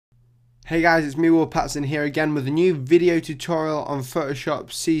Hey guys, it's me, Will Patson, here again with a new video tutorial on Photoshop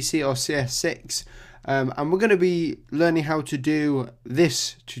CC or CS6, and we're going to be learning how to do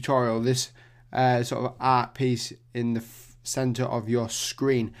this tutorial, this sort of art piece in the center of your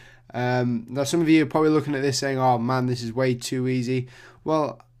screen. Now some of you are probably looking at this saying, oh man, this is way too easy.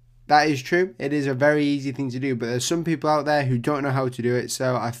 Well, that is true. It is a very easy thing to do, but there's some people out there who don't know how to do it,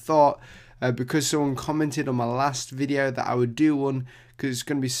 so I thought because someone commented on my last video that I would do one, because it's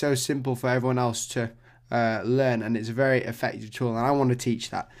going to be so simple for everyone else to learn, and it's a very effective tool, and I want to teach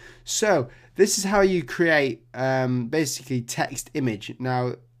that. So this is how you create basically text image.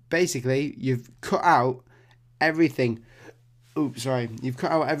 Now basically you've cut out everything. You've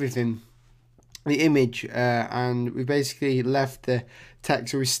cut out everything, the image, and we basically left the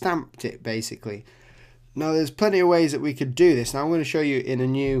text, so we stamped it basically. Now there's plenty of ways that we could do this. Now I'm going to show you in a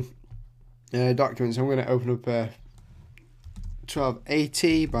new document. So I'm going to open up a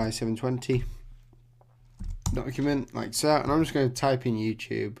 1280 by 720 document like so, and I'm just going to type in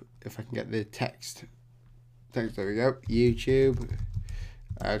YouTube if I can get the text. There we go, YouTube.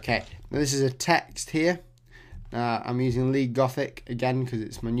 Okay, now this is a text here. I'm using Lead Gothic again because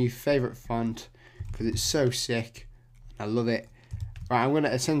it's my new favorite font, because it's so sick. I love it. Right, I'm going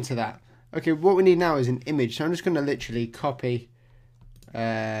to ascend to that. Okay, what we need now is an image, so I'm just going to literally copy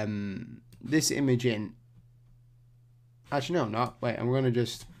this image in. Actually, no, I'm not. Wait, I'm going to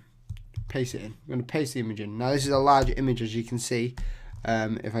just paste it in. I'm going to paste the image in. Now, this is a large image, as you can see.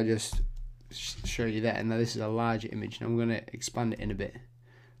 If I just show you that. And now this is a large image. And I'm going to expand it in a bit.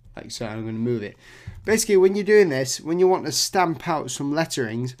 Like so. I'm going to move it. Basically, when you're doing this, when you want to stamp out some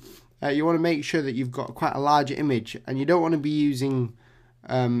letterings, you want to make sure that you've got quite a large image. And you don't want to be using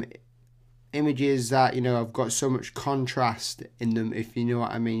images that, you know, have got so much contrast in them, if you know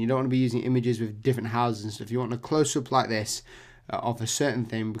what I mean. You don't want to be using images with different houses and stuff. You want a close-up like this of a certain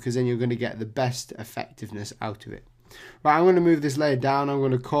thing, because then you're going to get the best effectiveness out of it. Right, I'm going to move this layer down. I'm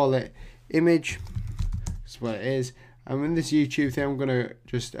going to call it image. That's what it is. And in this YouTube thing, I'm going to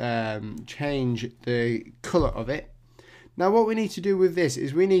just change the color of it. Now what we need to do with this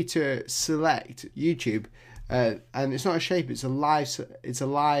is we need to select YouTube. And it's not a shape, it's a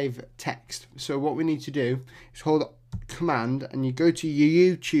live text. So what we need to do is hold Command and you go to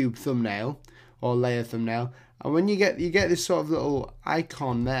your YouTube thumbnail or layer thumbnail, and when you get this sort of little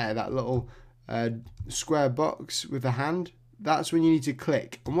icon there, that little square box with a hand, that's when you need to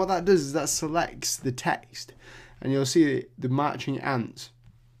click. And what that does is that selects the text, and you'll see the marching ants.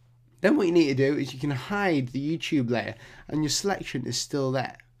 Then what you need to do is you can hide the YouTube layer and your selection is still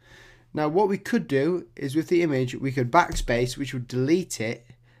there. Now what we could do is with the image, we could backspace, which would delete it,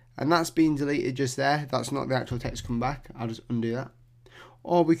 and that's been deleted just there. That's not the actual text come back. I'll just undo that.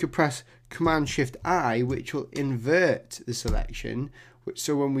 Or we could press Command-Shift-I, which will invert the selection,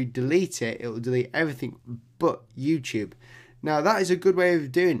 so when we delete it, it will delete everything but YouTube. Now that is a good way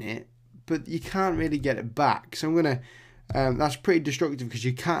of doing it, but you can't really get it back. So I'm going to, that's pretty destructive because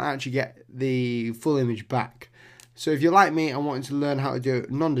you can't actually get the full image back. So if you're like me and wanting to learn how to do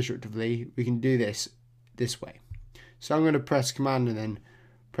it non-destructively, we can do this way. So I'm going to press Command and then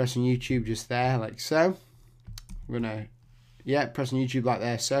press on YouTube just there, like so. I'm going to, press on YouTube like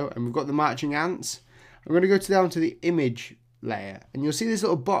there, so. And we've got the marching ants. I'm going to go down to the image layer, and you'll see this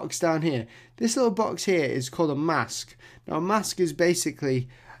little box down here. This little box here is called a mask. Now a mask is basically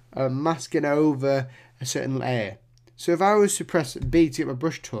masking over a certain layer. So if I was to press B to get my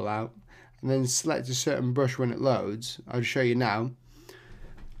brush tool out, and then select a certain brush when it loads, I'll show you now,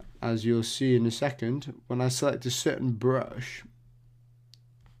 as you'll see in a second. When I select a certain brush,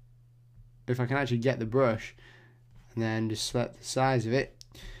 if I can actually get the brush and then just select the size of it,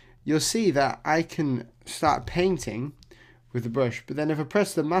 you'll see that I can start painting with the brush. But then if I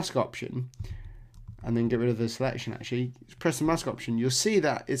press the mask option and then get rid of the selection, actually press the mask option, you'll see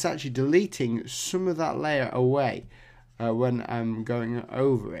that it's actually deleting some of that layer away when I'm going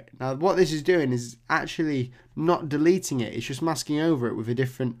over it. Now what this is doing is actually not deleting it, it's just masking over it with a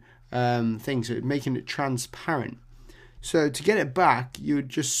different thing, so it's making it transparent. So to get it back, you would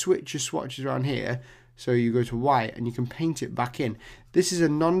just switch your swatches around here, so you go to white and you can paint it back in. This is a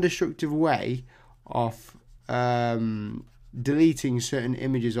non-destructive way of deleting certain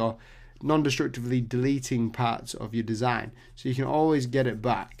images, or non-destructively deleting parts of your design, so you can always get it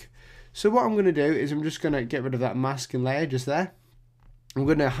back. So what I'm going to do is I'm just going to get rid of that masking layer just there. I'm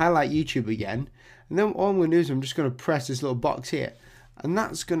going to highlight YouTube again, and then all I'm going to do is I'm just going to press this little box here, and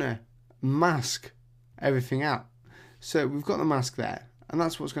that's going to mask everything out. So we've got the mask there, and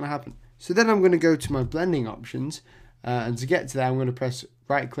that's what's going to happen. So then I'm going to go to my blending options, and to get to there I'm going to press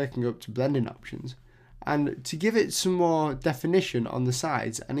right click and go up to blending options, And to give it some more definition on the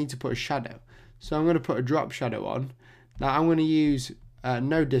sides, I need to put a shadow. So I'm going to put a drop shadow on. Now I'm going to use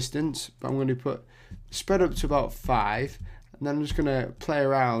no distance, but I'm going to put spread up to about 5, and then I'm just going to play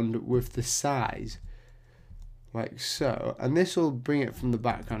around with the size like so, and this will bring it from the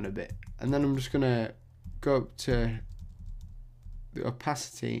background a bit. And then I'm just going to go up to the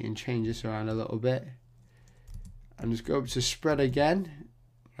opacity and change this around a little bit, and just go up to spread again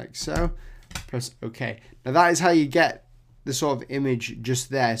like so. Press OK. Now that is how you get the sort of image just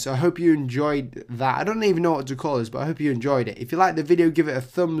there. So I hope you enjoyed that. I don't even know what to call this, but I hope you enjoyed it. If you like the video, give it a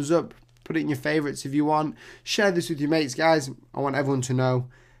thumbs up, put it in your favorites if you want, share this with your mates, guys. I want everyone to know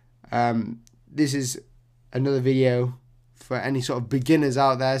this is another video for any sort of beginners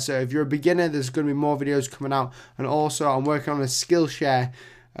out there. So if you're a beginner, there's going to be more videos coming out, and also I'm working on a Skillshare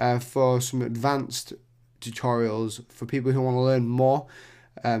for some advanced tutorials for people who want to learn more.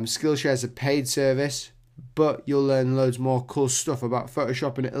 Skillshare is a paid service, but you'll learn loads more cool stuff about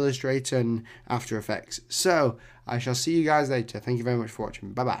Photoshop and Illustrator and After Effects. So I shall see you guys later. Thank you very much for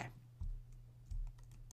watching. Bye bye.